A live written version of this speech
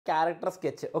Character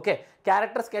sketch. Okay,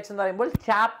 character sketch എന്ന് പറയുമ്പോൾ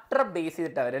chapter base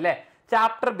ചെയ്തിട്ട് അവർ അല്ലേ,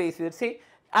 ചാപ്റ്റർ ബേസ് ചെയ്തിട്ട്. സി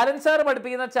അലൻ സാർ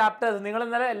പഠിപ്പിക്കുന്ന ചാപ്റ്റേഴ്സ് നിങ്ങൾ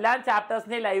ഇന്നലെ എല്ലാ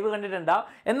ചാപ്റ്റേഴ്സിനെയും ലൈവ് കണ്ടിട്ടുണ്ടാവും.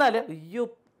 എന്നാൽ അയ്യോ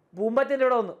പൂമ്പാറ്റേൻ്റെ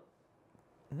ഇവിടെ വന്നു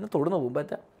ഇന്ന് തൊടുന്നു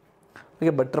പൂമ്പാറ്റ.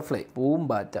 ഓക്കെ, ബട്ടർഫ്ലൈ,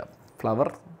 പൂമ്പാറ്റ, ഫ്ലവർ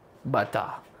ബാറ്റ,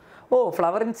 ഓ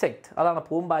ഫ്ലവർ ഇൻസെക്റ്റ് അതാണ്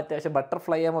പൂമ്പാറ്റ. പക്ഷേ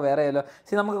ബട്ടർഫ്ലൈ ആകുമ്പോൾ വേറെ ആയാലോ.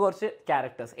 സി നമുക്ക് കുറച്ച്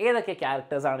ക്യാരക്ടേഴ്സ്, ഏതൊക്കെ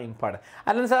ക്യാരക്ടേഴ്സാണ് ഇമ്പോർട്ടൻറ്റ്.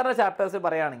 അലൻ സാറിൻ്റെ ചാപ്റ്റേഴ്സ്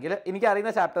പറയുകയാണെങ്കിൽ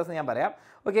എനിക്കറിയുന്ന ചാപ്റ്റേഴ്സ് ഞാൻ പറയാം.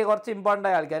 ഓക്കെ, കുറച്ച് ഇമ്പോർട്ടൻ്റ്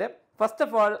ആയ ആൾക്കാർ. ഫസ്റ്റ്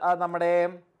ഓഫ് ഓൾ നമ്മുടെ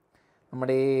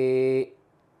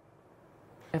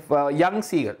യങ്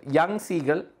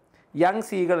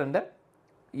സീകൾ ഉണ്ട്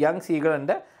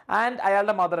ആൻഡ്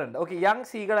അയാളുടെ മദർ ഉണ്ട്. ഓക്കെ, യങ്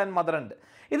സീകൾ ആൻഡ് മദർ ഉണ്ട്.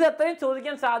 ഇത് അത്രയും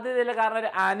ചോദിക്കാൻ സാധ്യതയില്ല, കാരണം ഒരു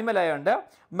ആനിമൽ ആയതുകൊണ്ട്.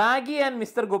 മാഗി ആൻഡ്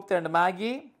മിസ്റ്റർ ഗുപ്ത ഉണ്ട്.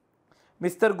 Maggi,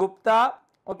 mister Gupta,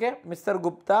 okay, mister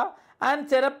Gupta and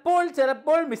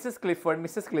ചിലപ്പോൾ Mrs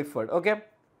Clifford. Okay,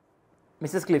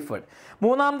 Mrs Clifford.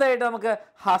 മൂന്നാമതായിട്ട് നമുക്ക്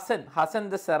Hasan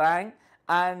the serang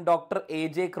and doctor A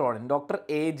J Cronin.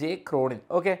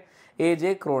 Okay, A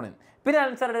J Cronin. പിന്നെ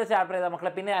അലൻ സാറിൻ്റെ ചാപ്റ്റർ ചെയ്താൽ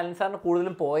മക്കളെ, പിന്നെ അലൻ സാറിന്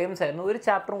കൂടുതലും പോയംസ് ആയിരുന്നു. ഒരു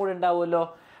ചാപ്റ്ററും കൂടി ഉണ്ടാവുമല്ലോ,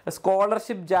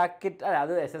 സ്കോളർഷിപ്പ് ജാക്കറ്റ്. അല്ല,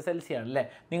 അത് SSLC ആണല്ലേ.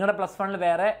 നിങ്ങളുടെ +1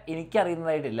 വേറെ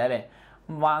എനിക്കറിയുന്നതായിട്ടില്ല അല്ലേ,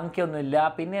 വാങ്ങിക്കൊന്നുമില്ല.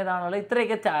 പിന്നെ ഏതാണല്ലോ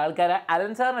ഇത്രയൊക്കെ ആൾക്കാർ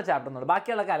അലൻ സാറിൻ്റെ ചാപ്റ്റർ എന്നുള്ളൂ,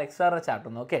 ബാക്കിയുള്ളൊക്കെ അലക്സ് സാറിൻ്റെ ചാപ്റ്റർ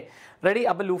ഒന്നും. Okay ready.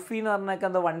 അപ്പോൾ ലുഫി എന്ന് പറഞ്ഞൊക്കെ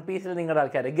എന്താ വൺ പീസിൽ നിങ്ങളുടെ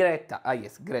ആൾക്കാർ.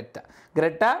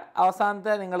 ഗ്രേറ്റ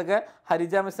അവസാനത്തെ നിങ്ങൾക്ക്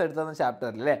ഹരിജ മിസ് എടുത്തുന്ന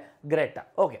ചാപ്റ്ററിൽ അല്ലേ, ഗ്രേറ്റ.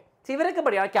 ഓക്കെ, ഇവരൊക്കെ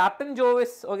പഠിക്കാം. Captain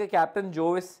Jovees. Okay, captain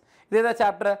Jovees ഇതേതാ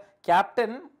ചാപ്റ്റർ?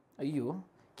 ക്യാപ്റ്റൻ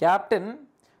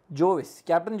ജോവിസ്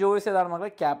ഏതാണ്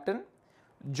മക്കളെ? ക്യാപ്റ്റൻ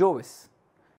ജോവിസ്.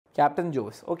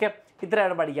 ഓക്കെ,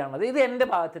 ഇത്രയാണ് പഠിക്കാനുള്ളത്. ഇത് എൻ്റെ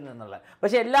ഭാഗത്തിൽ നിന്നുള്ള.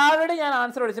 പക്ഷേ എല്ലാവരുടെയും ഞാൻ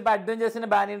ആൻസർ വിളിച്ചപ്പോൾ അഡ്വഞ്ചേഴ്സിൻ്റെ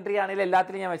ബാനിയൻ ട്രീ ആണെങ്കിലും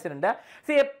എല്ലാത്തിലും ഞാൻ വെച്ചിട്ടുണ്ട്.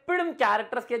 സോ എപ്പോഴും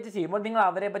ക്യാരക്ടർ സ്കെച്ച് ചെയ്യുമ്പോൾ നിങ്ങൾ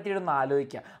അവരെ പറ്റിയിട്ടൊന്ന്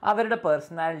ആലോചിക്കുക, അവരുടെ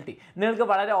പേഴ്സണാലിറ്റി നിങ്ങൾക്ക്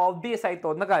വളരെ ഓബ്വിയസ് ആയി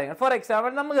തോന്നുന്ന കാര്യങ്ങൾ. ഫോർ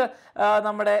എക്സാമ്പിൾ നമുക്ക്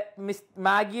നമ്മുടെ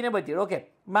മാഗീനെ പറ്റിയിട്ട്, ഓക്കെ,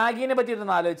 മാഗീനെ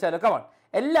പറ്റിയിട്ടൊന്ന് ആലോചിച്ചാലോ. കമോൺ,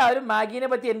 എല്ലാവരും മാഗീനെ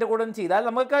പറ്റി എൻ്റെ കൂടെ ഒന്ന് ചെയ്താൽ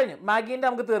നമുക്ക് കഴിഞ്ഞു. മാഗീൻ്റെ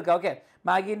നമുക്ക് തീർക്കാം. ഓക്കെ,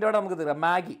 മാഗീൻ്റെ കൂടെ നമുക്ക് തീർക്കാം.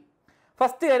 മാഗി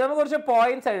ഫസ്റ്റ് കാര്യം നമുക്ക് കുറച്ച്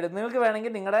പോയിന്റ്സ് ആയിട്ട് നിങ്ങൾക്ക്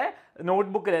വേണമെങ്കിൽ നിങ്ങളുടെ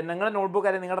നോട്ട്ബുക്കിൽ, അല്ലെങ്കിൽ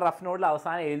നിങ്ങളുടെ റഫ് നോട്ടിൽ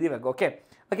അവസാനം എഴുതി വെക്കും.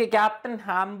 Okay, captain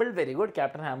humble, very good.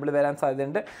 Captain humble വരാൻ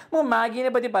സാധ്യതയുണ്ട്. നമുക്ക് മാഗീനെ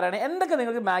പറ്റി പറയുകയാണെങ്കിൽ എന്തൊക്കെ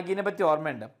നിങ്ങൾക്ക് മാഗീനെ പറ്റി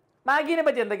ഓർമ്മയുണ്ട്? മാഗീനെ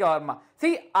പറ്റി എന്തൊക്കെ ഓർമ്മ?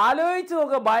 ആലോചിച്ച്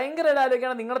നോക്കുക, ഭയങ്കരമായിട്ട്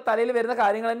ആലോചിക്കണം. നിങ്ങളുടെ തലയിൽ വരുന്ന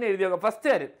കാര്യങ്ങൾ തന്നെ എഴുതി നോക്കുക. ഫസ്റ്റ്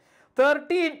കാര്യം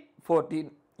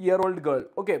 13-14 ഗേൾ.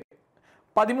 ഓക്കെ,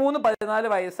 13-14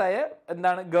 വയസ്സായ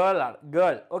എന്താണ് ഗേൾ.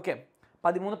 ഓക്കെ,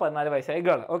 13-14 വയസ്സായ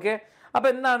ഗേൾ. ഓക്കെ, അപ്പോൾ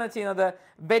എന്താണ് ചെയ്യുന്നത്?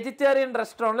 വെജിറ്റേറിയൻ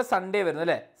റെസ്റ്റോറൻറ്റിൽ സൺഡേ വരുന്നു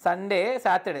അല്ലേ,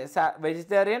 സാറ്റർഡേ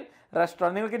വെജിറ്റേറിയൻ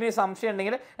റെസ്റ്റോറൻറ്റ്. നിങ്ങൾക്ക് ഇനി സംശയം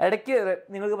ഉണ്ടെങ്കിൽ ഇടയ്ക്ക്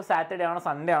നിങ്ങൾക്ക് ഇപ്പോൾ സാറ്റർഡേ ആണോ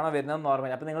സൺഡേ ആണോ വരുന്നതെന്ന്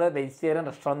ഓർമ്മയില്ല. അപ്പോൾ നിങ്ങൾ വെജിറ്റേറിയൻ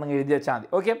റെസ്റ്റോറൻറ്റ് നിങ്ങൾ എഴുതി വെച്ചാൽ മതി.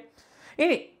 ഓക്കെ,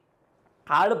 ഇനി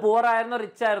ആൾ പൂവറായിരുന്നോ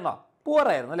റിച്ച് ആയിരുന്നോ?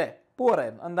 പൂവറായിരുന്നു അല്ലേ,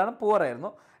 പൂവറായിരുന്നു. എന്താണ്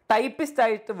പൂവറായിരുന്നു? ടൈപ്പിസ്റ്റ്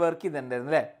ആയിട്ട് വർക്ക്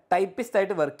ചെയ്തിട്ടുണ്ടായിരുന്നു അല്ലേ, ടൈപ്പിസ്റ്റ്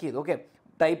ആയിട്ട് വർക്ക് ചെയ്തു. ഓക്കെ,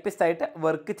 ടൈപ്പിസ്റ്റ് ആയിട്ട്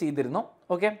വർക്ക് ചെയ്തിരുന്നു.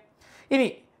 ഓക്കെ, ഇനി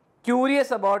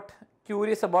ക്യൂരിയസ് അബൌട്ട്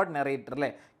നെറേറ്റർ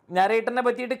അല്ലേ, നെറേറ്ററിനെ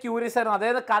പറ്റിയിട്ട് ക്യൂരിയസ് ആയിരുന്നു.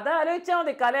 അതായത് കഥ ആലോചിച്ചാൽ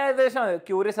മതി, കഥ ഏകദേശം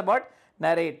ക്യൂരിയസ് അബൌട്ട്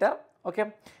നെറേറ്റർ. ഓക്കെ,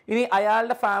 ഇനി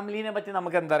അയാളുടെ ഫാമിലിനെ പറ്റി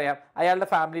നമുക്ക് എന്താ അറിയാം? അയാളുടെ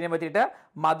ഫാമിലിനെ പറ്റിയിട്ട്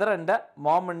മദർ ഉണ്ട്,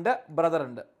 മോം ഉണ്ട്, ബ്രദർ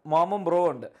ഉണ്ട്, മോമും ബ്രോ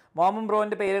ഉണ്ട്. മോമും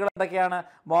ബ്രോൻ്റെ പേരുകൾ എന്തൊക്കെയാണ്?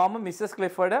 മോമും Mrs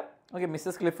Clifford. Okay,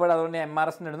 Mrs Clifford, അതുകൊണ്ട്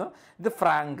MRS ഇടുന്നു. ഇത്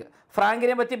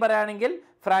ഫ്രാങ്കിനെ പറ്റി പറയുകയാണെങ്കിൽ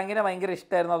ഫ്രാങ്കിനെ ഭയങ്കര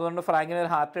ഇഷ്ടമായിരുന്നു, അതുകൊണ്ട് ഫ്രാങ്കിന്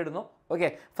ഒരു ഹാർട്ട് ഇടുന്നു. ഓക്കെ,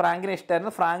 ഫ്രാങ്കിനെ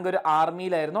ഇഷ്ടമായിരുന്നു. ഫ്രാങ്ക് ഒരു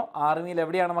ആർമിയിലായിരുന്നു. ആർമിയിൽ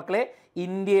എവിടെയാണ് മക്കളെ?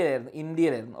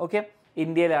 ഇന്ത്യയിലായിരുന്നു. ഓക്കെ,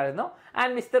 ഇന്ത്യയിലായിരുന്നു.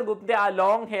 ആൻഡ് മിസ്റ്റർ ഗുപ്ത ആ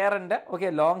ലോങ് ഹെയർ ഉണ്ട്. ഓക്കെ,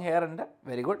 ലോങ് ഹെയർ ഉണ്ട്,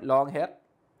 very good, long hair.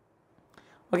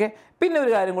 Okay, പിന്നെ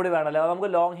ഒരു കാര്യം കൂടി വേണമല്ലോ, നമുക്ക്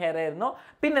ലോങ് ഹെയർ ആയിരുന്നു.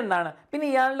 പിന്നെന്താണ്? പിന്നെ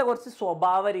ഇയാളുടെ കുറച്ച്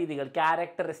സ്വഭാവ രീതികൾ,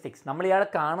 ക്യാരക്ടറിസ്റ്റിക്സ്, നമ്മൾ ഇയാളെ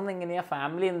കാണുന്ന എങ്ങനെയാണ്,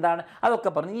 ഫാമിലി എന്താണ്,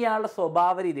 അതൊക്കെ പറഞ്ഞു. ഇയാളുടെ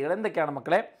സ്വഭാവ രീതികൾ എന്തൊക്കെയാണ്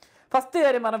മക്കളെ? ഫസ്റ്റ്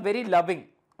കാര്യം പറഞ്ഞാൽ very loving.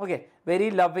 Okay, very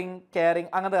loving,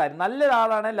 caring, അങ്ങനത്തെ കാര്യം.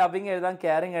 നല്ലൊരാളാണ്, ലവിങ് എഴുതാം,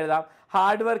 കെയറിങ് എഴുതാം,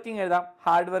 ഹാർഡ് വർക്കിംഗ് എഴുതാം,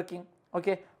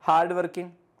 okay, hard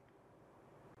working.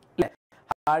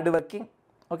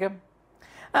 Okay,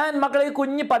 and മക്കളെ ഈ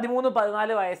കുഞ്ഞ്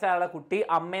 13-14 വയസ്സായുള്ള കുട്ടി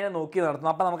അമ്മേനെ നോക്കി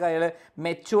നടത്തുന്നു. അപ്പോൾ നമുക്ക് അയാൾ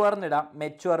മെച്ചുവറിനിടാം.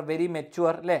 വെരി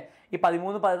മെച്ചുവർ അല്ലേ. ഈ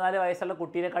 13-14 വയസ്സുള്ള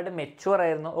കുട്ടീനെക്കാട്ടും മെച്ചുവർ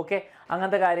ആയിരുന്നു. ഓക്കെ,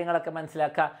 അങ്ങനത്തെ കാര്യങ്ങളൊക്കെ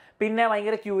മനസ്സിലാക്കുക. പിന്നെ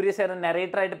ഭയങ്കര ക്യൂരിയസ് ആയിരുന്നു,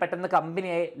 നെറേറ്ററായിട്ട് പെട്ടെന്ന്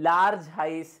കമ്പനിയായി. ലാർജ്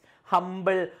ഹൈസ്,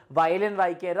 ഹംബിൾ, വയലിൻ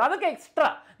വായിക്കായിരുന്നു. അതൊക്കെ എക്സ്ട്രാ,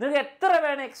 നിങ്ങൾക്ക് എത്ര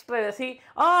വേണം എക്സ്ട്രാ.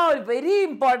 ഒരു വെരി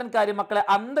ഇമ്പോർട്ടൻറ്റ് കാര്യം മക്കളെ,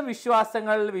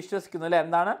 അന്ധവിശ്വാസങ്ങളിൽ വിശ്വസിക്കുന്നു അല്ലേ.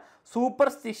 എന്താണ്?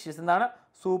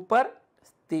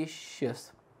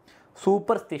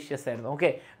 സൂപ്പർസ്റ്റിഷ്യസ് ആയിരുന്നു. ഓക്കെ,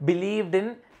 ബിലീവ്ഡ് ഇൻ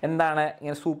എന്താണ്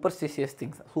ഇങ്ങനെ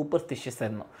സൂപ്പർസ്റ്റിഷ്യസ്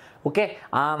ആയിരുന്നു. ഓക്കെ,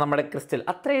 നമ്മുടെ ക്രിസ്റ്റൽ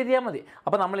അത്ര എഴുതിയാൽ മതി.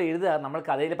 അപ്പോൾ നമ്മൾ എഴുതുക, നമ്മൾ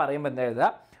കഥയിൽ പറയുമ്പോൾ എന്താ എഴുതുക?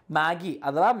 മാഗി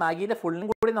അഥവാ മാഗിയുടെ ഫുള്ളും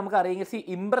കൂടി നമുക്ക് അറിയെങ്കിൽ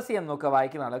ഇംപ്രസ് ചെയ്യാൻ നോക്കുക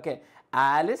വായിക്കുന്ന ആൾ. Okay,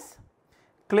 Alice,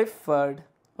 Clifford,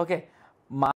 okay,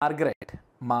 Margaret,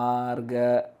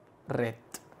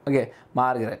 Okay,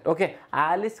 Margaret. Okay,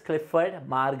 Alice Clifford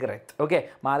Margaret. Okay,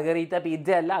 Margarita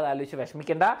pizza alla adu aalichu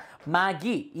veshmikenda.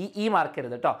 Maggie ee mark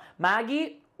eduthu ട്ടോ. Maggie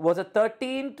was a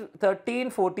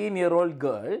 13-14-year-old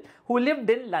girl who lived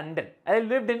in London.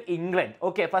 Lived in England.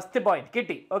 Okay, first point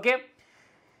kitti. Okay,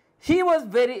 she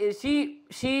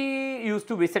used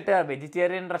to visit a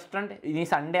vegetarian restaurant. Ini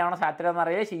Sunday aano Saturday aano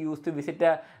ariyilla. She used to visit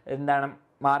a endana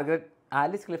Margaret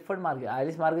Alice Clifford Margaret.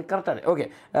 Alice Margaret correct ആണ്. Okay,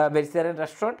 vegetarian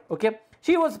restaurant. Okay,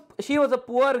 she was a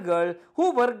poor girl who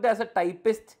worked as a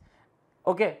typist.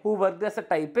 Okay, who worked as a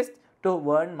typist to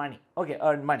earn money. Okay,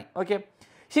 earn money. Okay,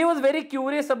 she was very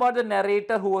curious about the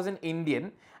narrator who was an Indian,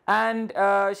 and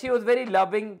she was very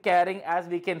loving, caring, as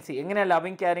we can see. എങ്ങനെ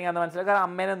loving, caring ആണെന്ന് മനസ്സിലായി. കാരണം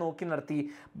അമ്മേനെ നോക്കി നിർത്തി,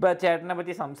 ചേട്ടനെ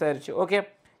പറ്റി സംസാരിച്ചു. Okay,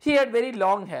 she had very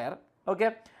long hair. Okay,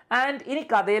 and ഇനി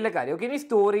കഥയിലെ കാര്യം. ഓക്കെ, ഇനി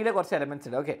സ്റ്റോറിയിലെ കുറച്ച് എലമെൻറ്റ്സ്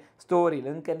ഉണ്ട്. ഓക്കെ, സ്റ്റോറിയിൽ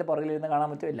നിങ്ങൾക്ക് എൻ്റെ പുറകിൽ ഇരുന്ന് കാണാൻ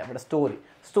പറ്റില്ല. ഇവിടെ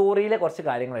സ്റ്റോറിയിലെ കുറച്ച്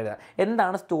കാര്യങ്ങൾ എഴുതാം.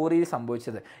 എന്താണ് സ്റ്റോറിയിൽ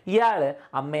സംഭവിച്ചത്? ഇയാൾ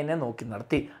അമ്മേനെ നോക്കി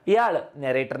നിർത്തി, ഇയാൾ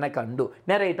നെറേറ്ററിനെ കണ്ടു,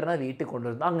 നെറേറ്ററിനെ വീട്ടിൽ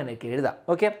കൊണ്ടുവരുന്നു, അങ്ങനെയൊക്കെ എഴുതാം.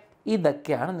 ഓക്കെ,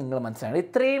 ഇതൊക്കെയാണ് നിങ്ങൾ മനസ്സിലാക്കുന്നത്.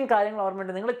 ഇത്രയും കാര്യങ്ങൾ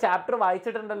ഓർമ്മയുണ്ട്. നിങ്ങൾ ചാപ്റ്റർ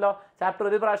വായിച്ചിട്ടുണ്ടല്ലോ, ചാപ്റ്റർ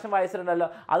ഒരു പ്രാവശ്യം വായിച്ചിട്ടുണ്ടല്ലോ,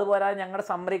 അതുപോലെ ഞങ്ങളുടെ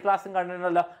സമ്മറി ക്ലാസ്സും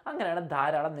കണ്ടിട്ടുണ്ടല്ലോ. അങ്ങനെയാണ്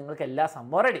ധാരാളം നിങ്ങൾക്ക് എല്ലാ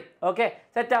സംഭവം റെഡി. ഓക്കെ,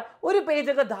 സെറ്റാ. ഒരു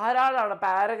പേജൊക്കെ ധാരാളമാണ്,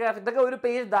 പാരഗ്രാഫ് ഇതൊക്കെ ഒരു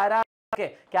പേജ് ധാരാളം. ഓക്കെ,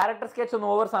 ക്യാരക്ടർ സ്കെച്ച് ഒന്ന്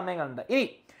ഓവർ സമയങ്ങളുണ്ട്. ഇനി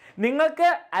നിങ്ങൾക്ക്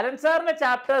അലൻ സാറിൻ്റെ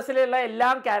ചാപ്റ്റേഴ്സിലുള്ള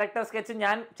എല്ലാം ക്യാരക്ടർ സ്കെച്ച്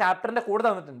ഞാൻ ചാപ്റ്ററിൻ്റെ കൂടെ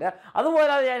തന്നിട്ടുണ്ട്.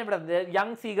 അതുപോലെ ഞാൻ ഇവിടെ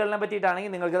യങ് സീകളിനെ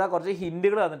പറ്റിയിട്ടാണെങ്കിൽ നിങ്ങൾക്ക് ഇതാ കുറച്ച്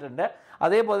ഹിൻറ്റുകൾ തന്നിട്ടുണ്ട്.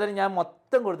 അതേപോലെ തന്നെ ഞാൻ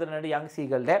മൊത്തം കൊടുത്തിട്ടുണ്ട് യങ്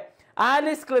സീകളുടെ.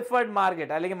 ആലിസ് ക്ലിഫേർഡ്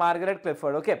മാർഗരറ്റ് അല്ലെങ്കിൽ മാർഗരറ്റ്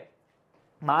ക്ലിഫേർഡ്. ഓക്കെ,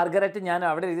 മാർഗരറ്റ് ഞാൻ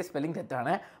അവിടെ എഴുതിയ സ്പെല്ലിംഗ്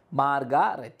തെറ്റാണ്.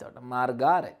 മാർഗരറ്റ്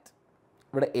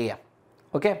ഇവിടെ എ ആണ്.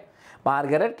 ഓക്കെ,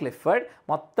 മാർഗരറ്റ് ക്ലിഫേർഡ്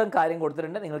മൊത്തം കാര്യം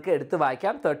കൊടുത്തിട്ടുണ്ട്, നിങ്ങൾക്ക് എടുത്ത്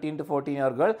വായിക്കാം. 13 to 14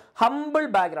 year girl, humble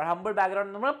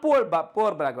background നമ്മൾ poor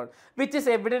background which is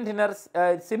evident in her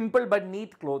simple but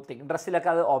neat clothing.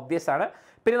 ഡ്രസ്സിലൊക്കെ അത് ഓബ്വിയസ് ആണ്.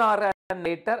 പിന്നെ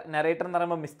നെറേറ്റർ എന്ന്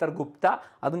പറയുമ്പോൾ മിസ്റ്റർ ഗുപ്ത,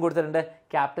 അതും കൊടുത്തിട്ടുണ്ട്.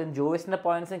 ക്യാപ്റ്റൻ ജോയ്സിൻ്റെ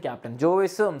പോയിന്റ്സും ക്യാപ്റ്റൻ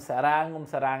ജോയ്സും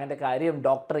സെറാങ്ങിൻ്റെ കാര്യം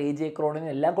ഡോക്ടർ AJ ക്രോണിനും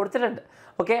എല്ലാം കൊടുത്തിട്ടുണ്ട്.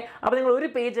 ഓക്കെ, അപ്പോൾ നിങ്ങൾ ഒരു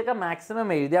പേജൊക്കെ മാക്സിമം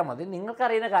എഴുതിയാൽ മതി.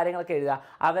 നിങ്ങൾക്കറിയുന്ന കാര്യങ്ങളൊക്കെ എഴുതുക.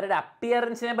 അവരുടെ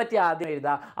അപ്പിയറൻസിനെ പറ്റി ആദ്യം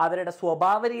എഴുതുക, അവരുടെ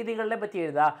സ്വഭാവ രീതികളെ പറ്റി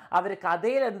എഴുതുക, അവർ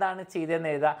കഥയിൽ എന്താണ്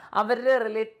ചെയ്തതെന്ന് എഴുതുക, അവരുടെ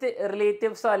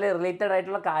റിലേറ്റീവ്സോ അല്ലെങ്കിൽ റിലേറ്റഡ്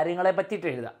ആയിട്ടുള്ള കാര്യങ്ങളെ പറ്റിയിട്ട്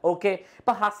എഴുതുക. ഓക്കെ,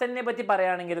 ഇപ്പോൾ ഹസനെ പറ്റി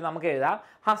പറയുകയാണെങ്കിൽ നമുക്ക് എഴുതാം,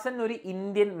 ഹസൻ ഒരു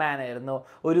ഇന്ത്യൻ മാൻ ആയിരുന്നു,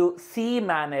 ഒരു സീ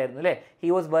മാൻ ആയിരുന്നു അല്ലേ. ഹി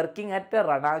വാസ് വർക്കിംഗ് അറ്റ്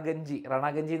രണാഗഞ്ചി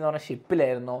എന്ന് പറഞ്ഞ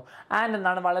ഷിപ്പിലായിരുന്നു. ആൻഡ്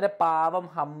എന്താണ്, വളരെ പാവം,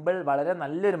 ഹമ്പിൾ, വളരെ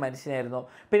നല്ലൊരു മനുഷ്യനായിരുന്നു.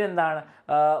 പിന്നെ എന്താണ്,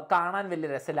 കാണാൻ വലിയ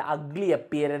രസമില്ല, അഗ്ലി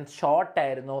അപ്പിയറൻസ്,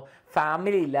 ഷോർട്ടായിരുന്നു,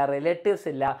 ഫാമിലി ഇല്ല, റിലേറ്റീവ്സ്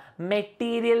ഇല്ല,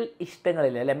 മെറ്റീരിയൽ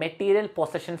ഇഷ്ടങ്ങളില്ല അല്ലെ, മെറ്റീരിയൽ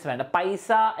പൊസഷൻസ് വേണ്ട, പൈസ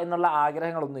എന്നുള്ള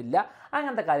ആഗ്രഹങ്ങളൊന്നും ഇല്ല.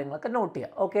 അങ്ങനത്തെ കാര്യങ്ങളൊക്കെ നോട്ട്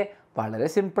ചെയ്യുക. ഓക്കെ, വളരെ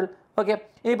സിമ്പിൾ. ഓക്കെ,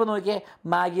 ഇനിയിപ്പോൾ നോക്കിയേ,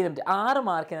 മാഗിനെ പറ്റി 6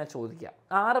 മാർക്കിനെ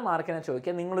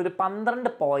ചോദിക്കുക. നിങ്ങളൊരു 12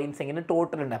 പോയിൻറ്റ്സ് എങ്കിലും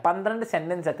ടോട്ടൽ ഉണ്ട്, 12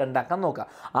 സെൻറ്റൻസ് ഒക്കെ ഉണ്ടാക്കാൻ നോക്കുക.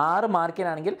 6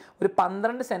 മാർക്കിനാണെങ്കിൽ ഒരു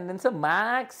 12 സെൻറ്റൻസ്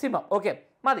മാക്സിമം. ഓക്കെ,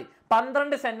 മതി.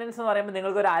 12 സെൻറ്റൻസ് എന്ന് പറയുമ്പോൾ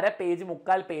നിങ്ങൾക്ക് ഒരു 1/2 പേജ്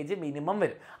 3/4 പേജ് മിനിമം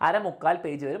വരും, 1/2-3/4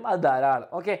 പേജ് വരും, അത് ധാരാളം.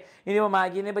 ഓക്കെ, ഇനിയിപ്പോൾ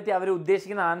മാഗിനെ പറ്റി അവർ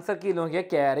ഉദ്ദേശിക്കുന്ന ആൻസർ കീ നോക്കിയാൽ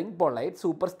caring, polite,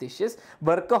 superstitious,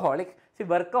 workaholic.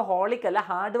 Workaholic അല്ല,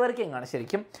 ഹാർഡ് വർക്കിംഗ് ആണ്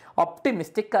ശരിക്കും.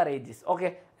 Optimistic, courageous. ഓക്കെ,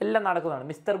 എല്ലാം നടക്കുന്നതാണ്.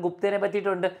 മിസ്റ്റർ ഗുപ്തനെ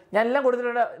പറ്റിയിട്ടുണ്ട്, ഞാൻ എല്ലാം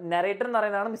കൊടുത്തിട്ടുണ്ട്. നെറേറ്റർ എന്ന്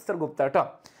പറയുന്നതാണ് മിസ്റ്റർ ഗുപ്ത കേട്ടോ.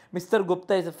 Mister Gupta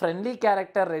is A friendly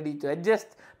character, ready to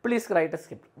adjust, please write a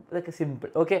script. ഇതൊക്കെ simple.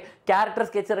 Okay, character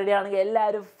sketch ready ആണെങ്കിൽ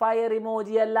എല്ലാവരും ഫയർ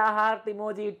ഇമോജി അല്ല ഹാർട്ട്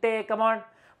ഇമോജി ഇട്ടേ. കമോൺ,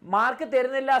 മാർക്ക്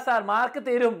തരുന്നില്ല സാർ, മാർക്ക്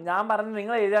തരും. ഞാൻ പറഞ്ഞു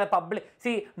നിങ്ങൾ എഴുതാൻ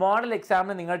മോഡൽ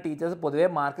എക്സാമിന് നിങ്ങൾ ടീച്ചേഴ്സ് പൊതുവേ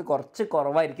മാർക്ക് കുറച്ച്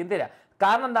കുറവായിരിക്കും തരിക.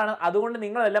 കാരണം എന്താണ്, അതുകൊണ്ട്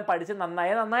നിങ്ങളെല്ലാം പഠിച്ച്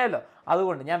നന്നായല്ലോ.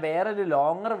 അതുകൊണ്ട് ഞാൻ വേറൊരു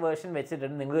ലോങ്ങർ വേർഷൻ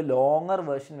വെച്ചിട്ടുണ്ട്. നിങ്ങൾക്ക് ലോങ്ങർ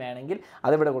വേർഷൻ വേണമെങ്കിൽ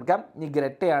അതിവിടെ കൊടുക്കാം. ഇനി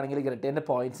ഗ്രറ്റെ ആണെങ്കിൽ ഗ്രറ്റേൻ്റെ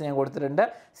പോയിന്റ്സ് ഞാൻ കൊടുത്തിട്ടുണ്ട്.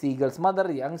 Seagulls mother,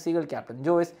 young seagull, captain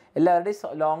Joyce,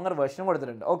 എല്ലാവരുടെയും ലോങ്ങർ വേർഷനും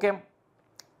കൊടുത്തിട്ടുണ്ട്. ഓക്കെ,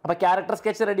 അപ്പോൾ ക്യാരക്ടർ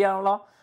സ്കെച്ച് റെഡി ആണല്ലോ.